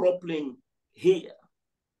main problem here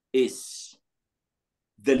is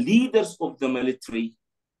the leaders of the military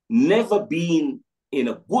never been in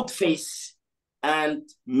a good faith and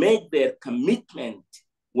make their commitment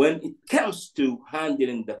when it comes to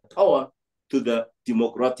handing the power to the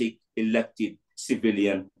democratic elected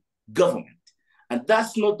civilian government. And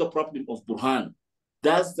that's not the problem of Burhan.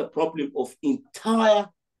 That's the problem of entire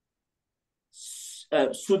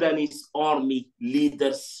Sudanese army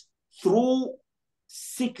leaders through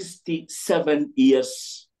 67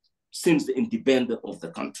 years since the independence of the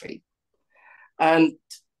country. And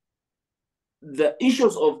the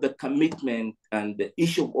issues of the commitment and the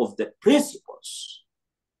issue of the principles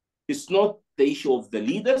is not the issue of the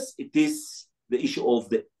leaders, it is the issue of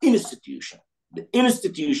the institution. The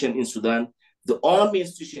institution in Sudan, the army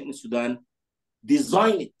institution in Sudan,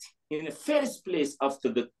 designed it in the first place after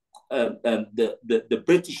the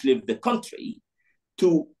British left the country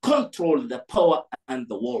to control the power and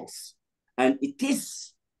the wealth. And it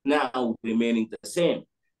is now remaining the same.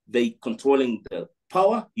 They controlling the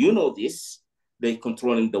power, you know this. They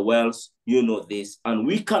controlling the wealth, you know this. And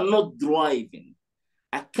we cannot drive in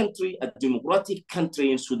a country, a democratic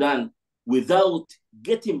country in Sudan without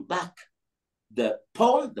getting back the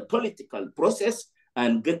power, the political process,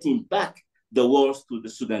 and getting back the wealth to the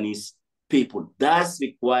Sudanese people. That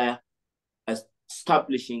requires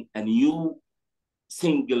establishing a new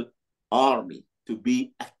single army to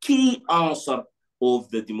be a key answer of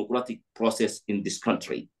the democratic process in this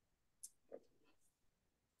country.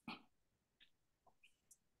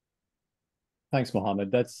 Thanks,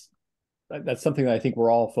 Mohammed. That's something that I think we're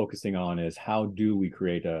all focusing on, is how do we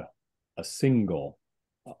create a single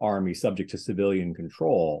army subject to civilian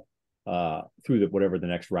control through whatever the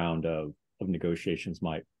next round of negotiations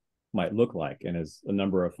might look like. And as a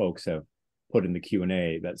number of folks have put in the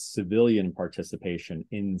Q&A, that civilian participation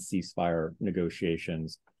in ceasefire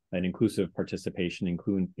negotiations and inclusive participation,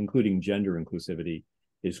 including gender inclusivity,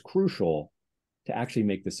 is crucial to actually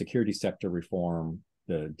make the security sector reform,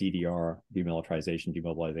 the DDR, demilitarization,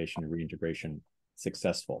 demobilization, and reintegration,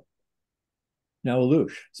 successful. Now,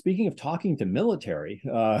 Alush, speaking of talking to military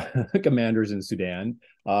commanders in Sudan,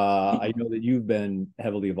 I know that you've been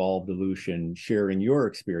heavily involved, Alush, in sharing your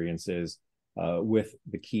experiences with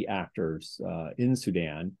the key actors in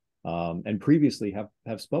Sudan, and previously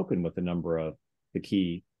have spoken with a number of the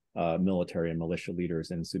key military and militia leaders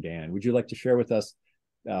in Sudan. Would you like to share with us,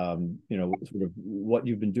 sort of what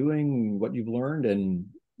you've been doing, what you've learned, and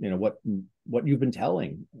what you've been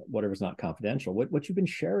telling, whatever's not confidential, what you've been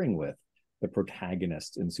sharing with the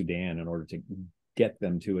protagonists in Sudan in order to get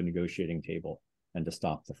them to a negotiating table and to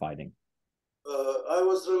stop the fighting? I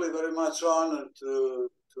was really very much honored to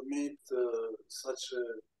meet such a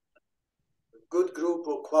good group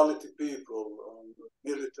of quality people on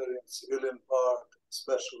the military and civilian part,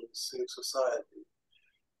 especially civil society.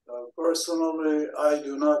 Personally, I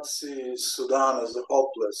do not see Sudan as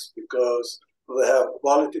hopeless because they have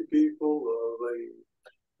quality people.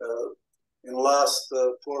 In the last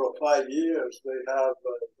 4 or 5 years, they have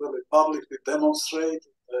really publicly demonstrated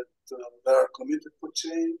that they are committed for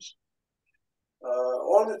change.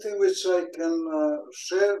 Only thing which I can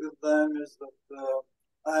share with them is that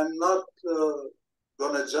I'm not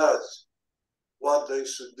going to judge what they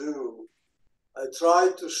should do. I try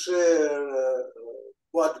to share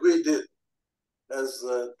what we did as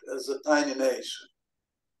a tiny nation.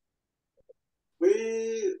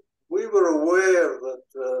 We were aware that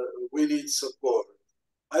we need support.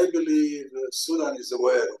 I believe Sudan is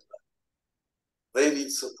aware of that. They need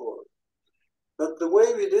support. But the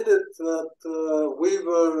way we did it, that we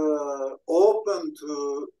were open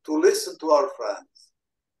to listen to our friends.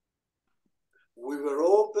 We were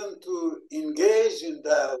open to engage in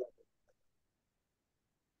dialogue.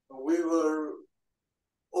 We were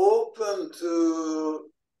open to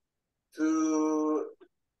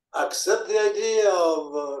accept the idea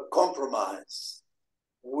of compromise.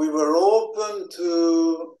 We were open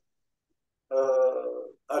to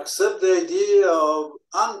accept the idea of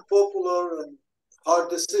unpopular and hard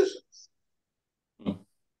decisions.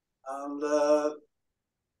 And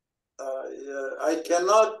I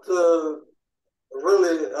cannot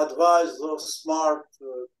really advise those smart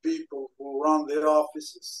people who run their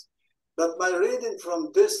offices. But my reading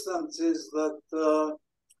from distance is that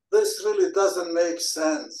this really doesn't make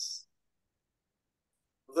sense.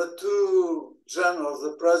 The two generals,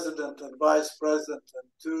 the president and vice president, and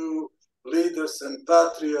two leaders and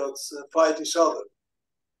patriots fight each other.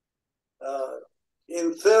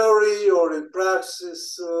 In theory or in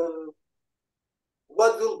praxis,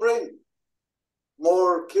 what will bring?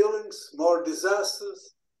 More killings, more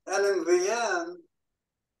disasters, and in the end,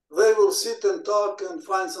 they will sit and talk and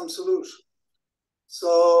find some solution.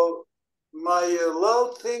 So my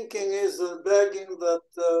loud thinking is begging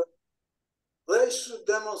that they should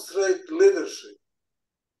demonstrate leadership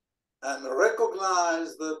and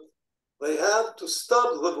recognize that they have to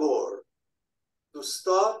stop the war. To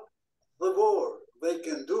stop the war, they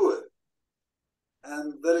can do it.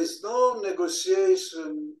 And there is no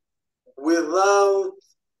negotiation without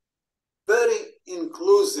very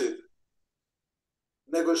inclusive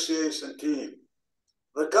negotiation team.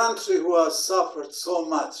 The country who has suffered so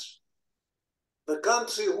much, the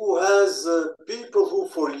country who has people who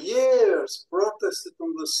for years protested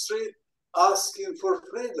on the street asking for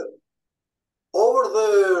freedom. Over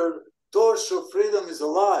there, torch of freedom is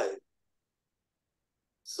alive.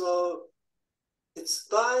 So it's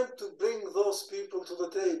time to bring those people to the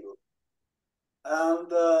table.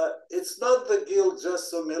 And it's not the guilt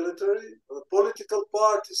just of military. The political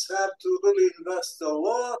parties have to really invest a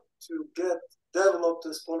lot to get developed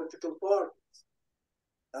as political parties.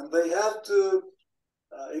 And they have to,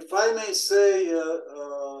 if I may say,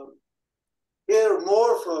 care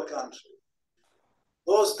more for the country.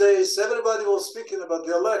 Those days, everybody was speaking about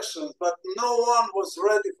the elections, but no one was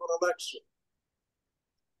ready for election.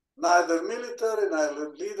 Neither military, neither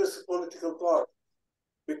leaders of political parties,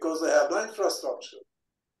 because they have no infrastructure.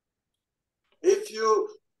 If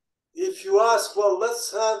you ask, well,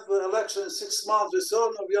 let's have an election in 6 months, they say,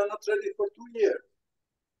 oh, no, we are not ready for 2 years.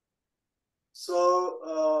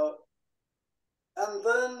 So, and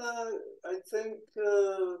then I think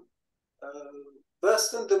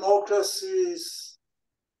Western democracies,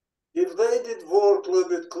 if they did work a little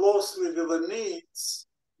bit closely with the needs,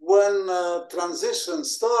 when transition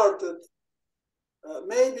started,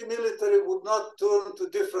 maybe military would not turn to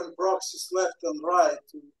different proxies left and right,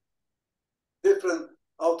 to different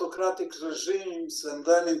autocratic regimes, and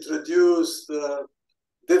then introduce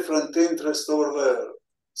different interests over there.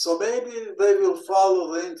 So maybe they will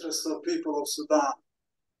follow the interests of people of Sudan.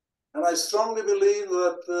 And I strongly believe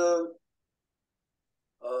that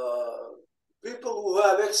people who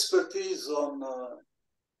have expertise on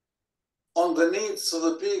the needs of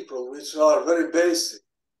the people, which are very basic,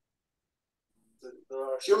 there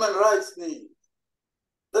are human rights needs.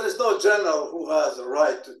 There is no general who has a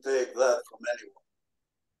right to take that from anyone.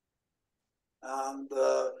 And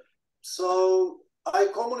so I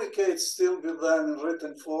communicate still with them in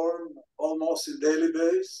written form, almost in daily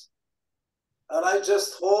basis. And I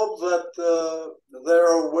just hope that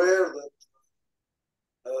they're aware that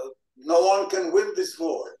no one can win this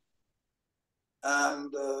war.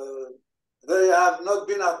 And they have not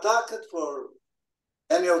been attacked for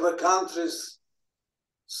any of the countries.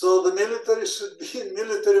 So the military should be in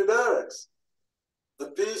military barracks. The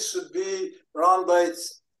peace should be run by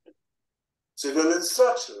its civilian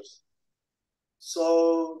structures.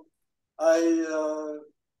 So I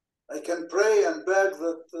can pray and beg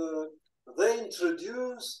that they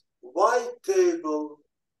introduce white table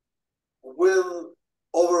with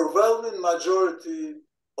overwhelming majority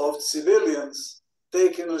of civilians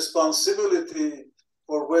taking responsibility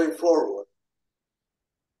for way forward.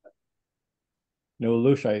 No,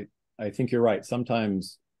 Lush, I think you're right.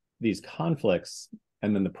 Sometimes these conflicts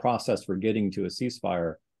and then the process for getting to a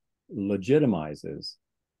ceasefire legitimizes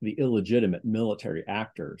the illegitimate military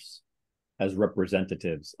actors as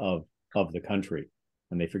representatives of the country.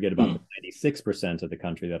 And they forget about the 96% of the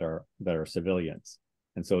country that are civilians.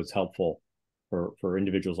 And so it's helpful for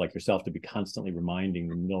individuals like yourself to be constantly reminding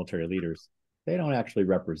the military leaders they don't actually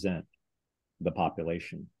represent the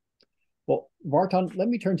population. Well, Vartan, let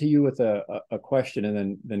me turn to you with a question,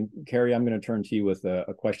 and then Carrie, I'm going to turn to you with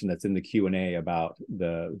a question that's in the Q&A about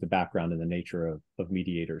the background and the nature of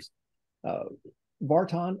mediators.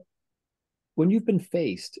 Vartan, when you've been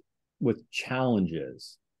faced with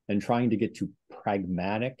challenges and trying to get to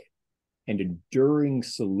pragmatic and enduring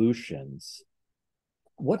solutions,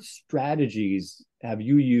 what strategies have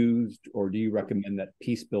you used, or do you recommend that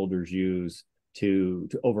peace builders use to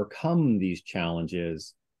overcome these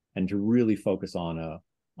challenges and to really focus on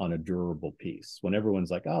a durable peace? When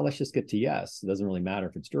everyone's like, oh, let's just get to yes, it doesn't really matter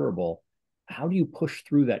if it's durable. How do you push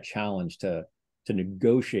through that challenge to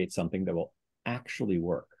negotiate something that will actually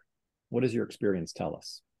work? What does your experience tell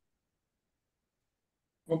us?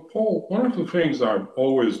 Well, Paul, one of the things I've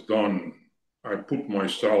always done, I put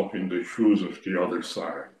myself in the shoes of the other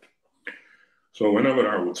side. So whenever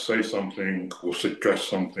I would say something or suggest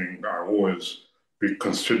something, I always be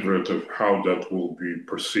considerate of how that will be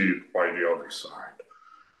perceived by the other side.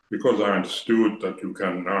 Because I understood that you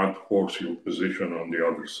cannot force your position on the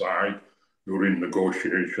other side. You're in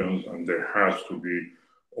negotiations, and there has to be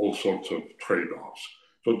all sorts of trade-offs.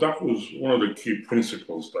 So that was one of the key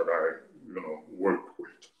principles that I worked with.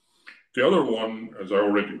 The other one, as I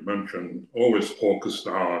already mentioned, always focused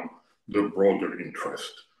on the broader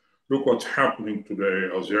interest. Look what's happening today.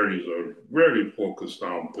 Azeris are very focused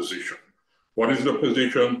on position. What is the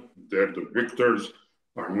position? They're the victors.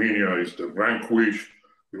 Armenia is the vanquished.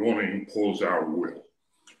 We want to impose our will.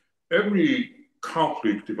 Every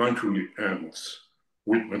conflict eventually ends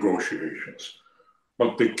with negotiations.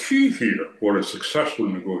 But the key here for a successful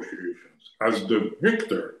negotiations, as the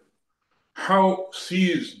victor, how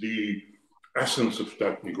sees the essence of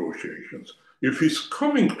that negotiations? If he's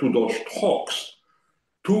coming to those talks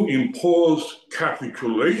to impose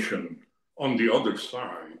capitulation on the other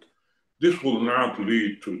side, this will not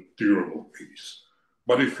lead to durable peace.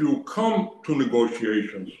 But if you come to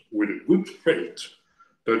negotiations with a good faith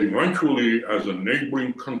that eventually, as a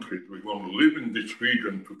neighboring country, we're going to live in this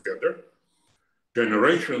region together,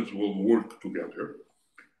 generations will work together,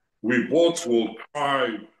 we both will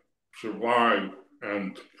thrive, survive,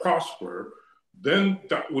 and prosper, then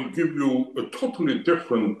that will give you a totally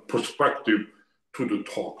different perspective to the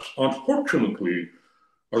talks. Unfortunately,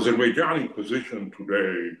 Azerbaijani position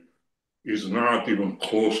today is not even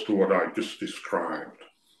close to what I just described.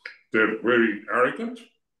 They're very arrogant,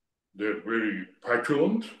 they're very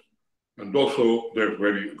petulant, and also they're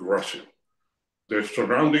very aggressive. They're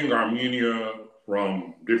surrounding Armenia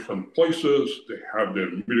from different places. They have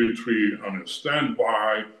their military on a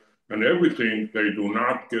standby and everything. They do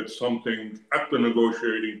not get something at the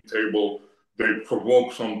negotiating table. They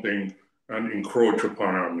provoke something and encroach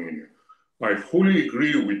upon Armenia. I fully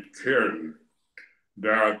agree with Kerry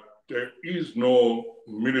that there is no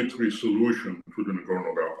military solution to the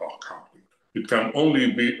Nagorno-Karabakh conflict. it can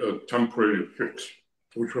only be a temporary fix,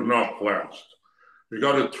 which will not last. We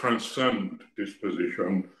got to transcend this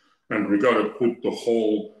position, and we got to put the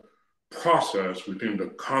whole process within the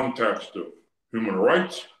context of human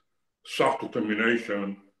rights,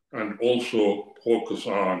 self-determination, and also focus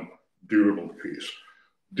on durable peace.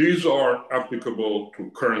 These are applicable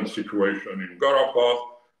to current situation in Karabakh,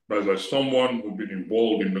 as someone who's been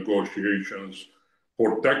involved in negotiations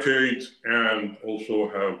for decades and also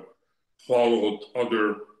have followed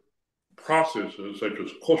other processes such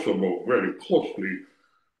as Kosovo very closely,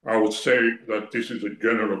 I would say that this is a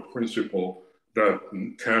general principle that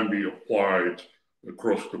can be applied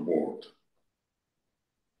across the board.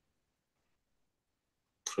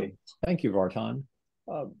 Great. Thank you, Vartan.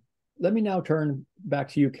 Let me now turn back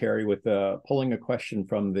to you, Carrie, with pulling a question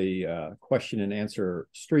from the question and answer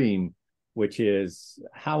stream, which is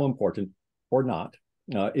how important or not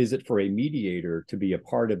is it for a mediator to be a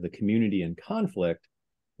part of the community in conflict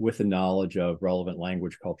with the knowledge of relevant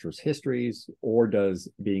language, cultures, histories, or does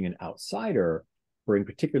being an outsider bring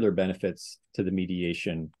particular benefits to the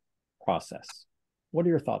mediation process? What are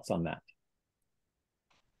your thoughts on that?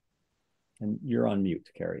 And you're on mute,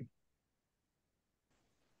 Carrie.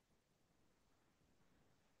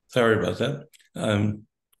 Sorry about that.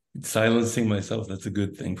 Silencing myself, that's a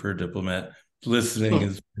good thing for a diplomat. Listening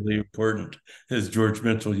is really important, as George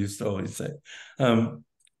Mitchell used to always say.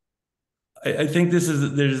 I think there's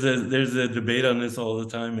a debate on this all the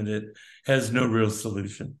time, and it has no real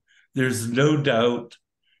solution. There's no doubt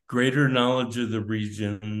greater knowledge of the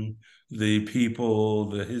region, the people,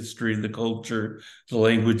 the history, the culture, the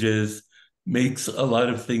languages makes a lot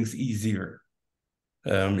of things easier.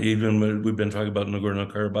 Even when we've been talking about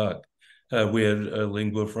Nagorno-Karabakh, we had a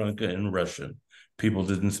lingua franca in Russian. People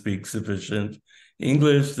didn't speak sufficient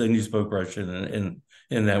English, then you spoke Russian,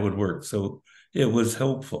 and that would work. So it was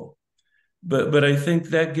helpful. But I think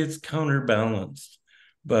that gets counterbalanced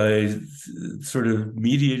by sort of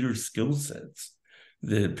mediator skill sets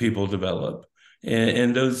that people develop.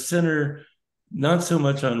 And those center not so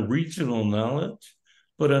much on regional knowledge,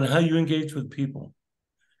 but on how you engage with people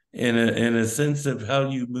in a sense of how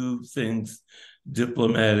you move things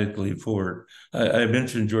diplomatically forward. I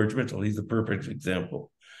mentioned George Mitchell. He's a perfect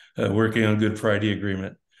example, working on Good Friday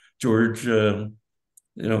Agreement. George, Senator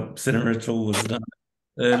Mitchell was not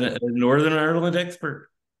a Northern Ireland expert.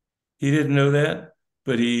 He didn't know that,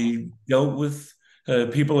 but he dealt with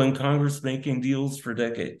people in Congress making deals for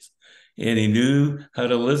decades. And he knew how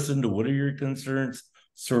to listen to what are your concerns,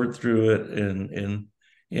 sort through it,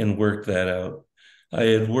 and work that out. I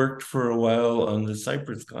had worked for a while on the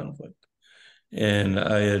Cyprus conflict, and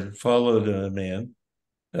I had followed a man,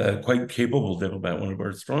 quite capable diplomat, one of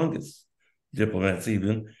our strongest diplomats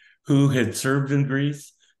even, who had served in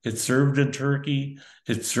Greece, had served in Turkey,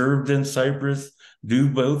 had served in Cyprus, knew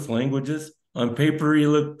both languages. On paper, he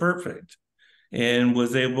looked perfect and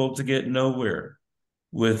was able to get nowhere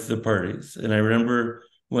with the parties. And I remember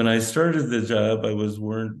when I started the job, I was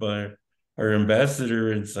warned by our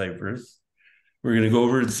ambassador in Cyprus, we're going to go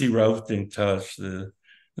over and see Rauf Denktash,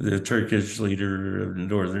 the Turkish leader of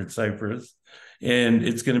Northern Cyprus. And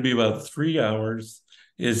it's going to be about 3 hours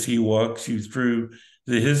as he walks you through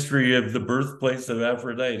the history of the birthplace of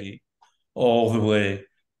Aphrodite all the way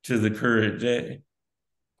to the current day.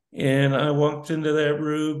 And I walked into that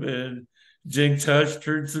room and Denktash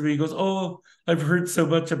turns to me and goes, "Oh, I've heard so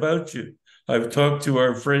much about you. I've talked to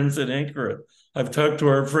our friends in Ankara. I've talked to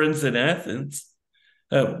our friends in Athens.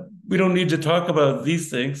 We don't need to talk about these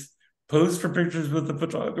things." Posed for pictures with the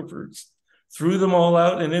photographers, threw them all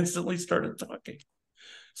out, and instantly started talking.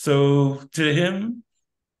 So to him,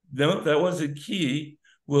 no, that wasn't key.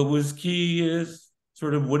 What was key is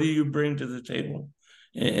sort of what do you bring to the table?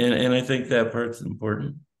 And I think that part's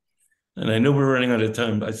important. And I know we're running out of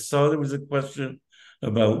time, but I saw there was a question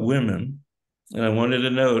about women. And I wanted to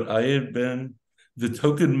note, I had been the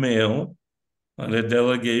token male on a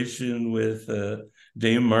delegation with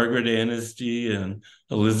Dame Margaret Anstey and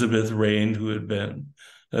Elizabeth Rein, who had been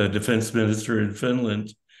defense minister in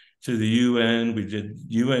Finland, to the UN. We did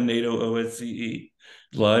UN, NATO, OSCE,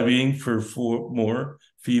 lobbying for more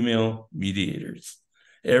female mediators.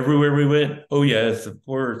 Everywhere we went, oh yes, of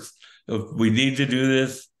course, we need to do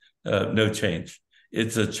this. No change.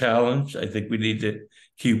 It's a challenge. I think we need to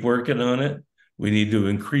keep working on it. We need to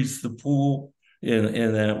increase the pool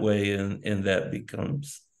in that way, and that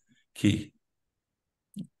becomes key.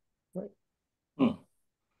 Right.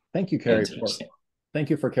 Thank you, Carrie. Thank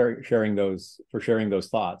you for sharing those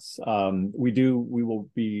thoughts. We will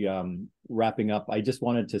be wrapping up. I just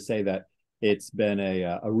wanted to say that it's been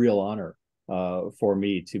a real honor for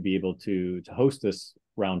me to be able to host this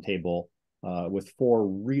roundtable with four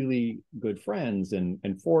really good friends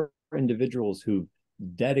and four individuals who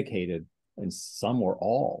dedicated, and some or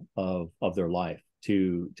all of their life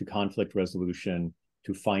to conflict resolution,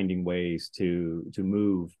 to finding ways to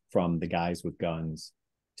move from the guys with guns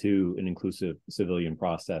to an inclusive civilian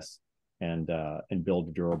process and build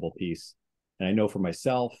a durable peace. And I know for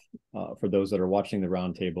myself, for those that are watching the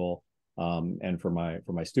roundtable, and for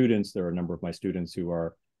my students, there are a number of my students who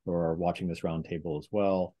are watching this roundtable as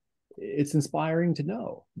well. It's inspiring to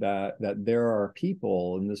know that there are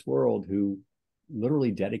people in this world who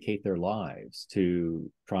literally dedicate their lives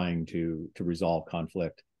to trying to resolve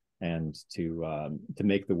conflict and to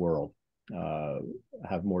make the world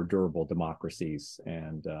have more durable democracies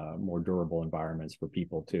and more durable environments for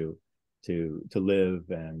people to live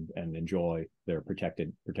and enjoy their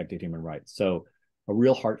protected human rights. So a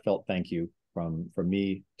real heartfelt thank you from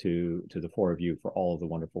me to the four of you for all of the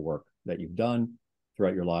wonderful work that you've done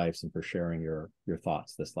throughout your lives and for sharing your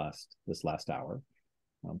thoughts this last hour.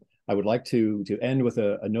 I would like to end with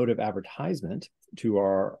a note of advertisement to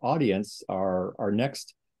our audience. Our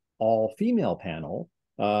next all-female panel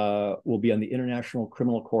will be on the International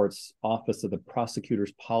Criminal Court's Office of the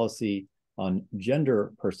Prosecutor's Policy on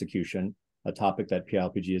Gender Persecution, a topic that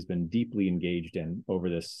PILPG has been deeply engaged in over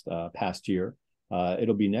this past year.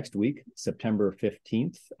 It'll be next week, September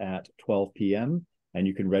 15th at 12 p.m., and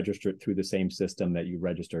you can register it through the same system that you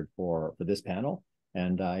registered for this panel,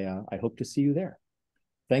 and I hope to see you there.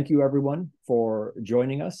 Thank you, everyone, for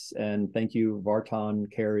joining us, and thank you, Vartan,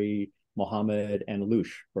 Carrie, Mohammed, and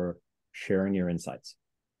Alush for sharing your insights.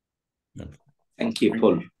 Thank you,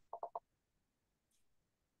 Paul.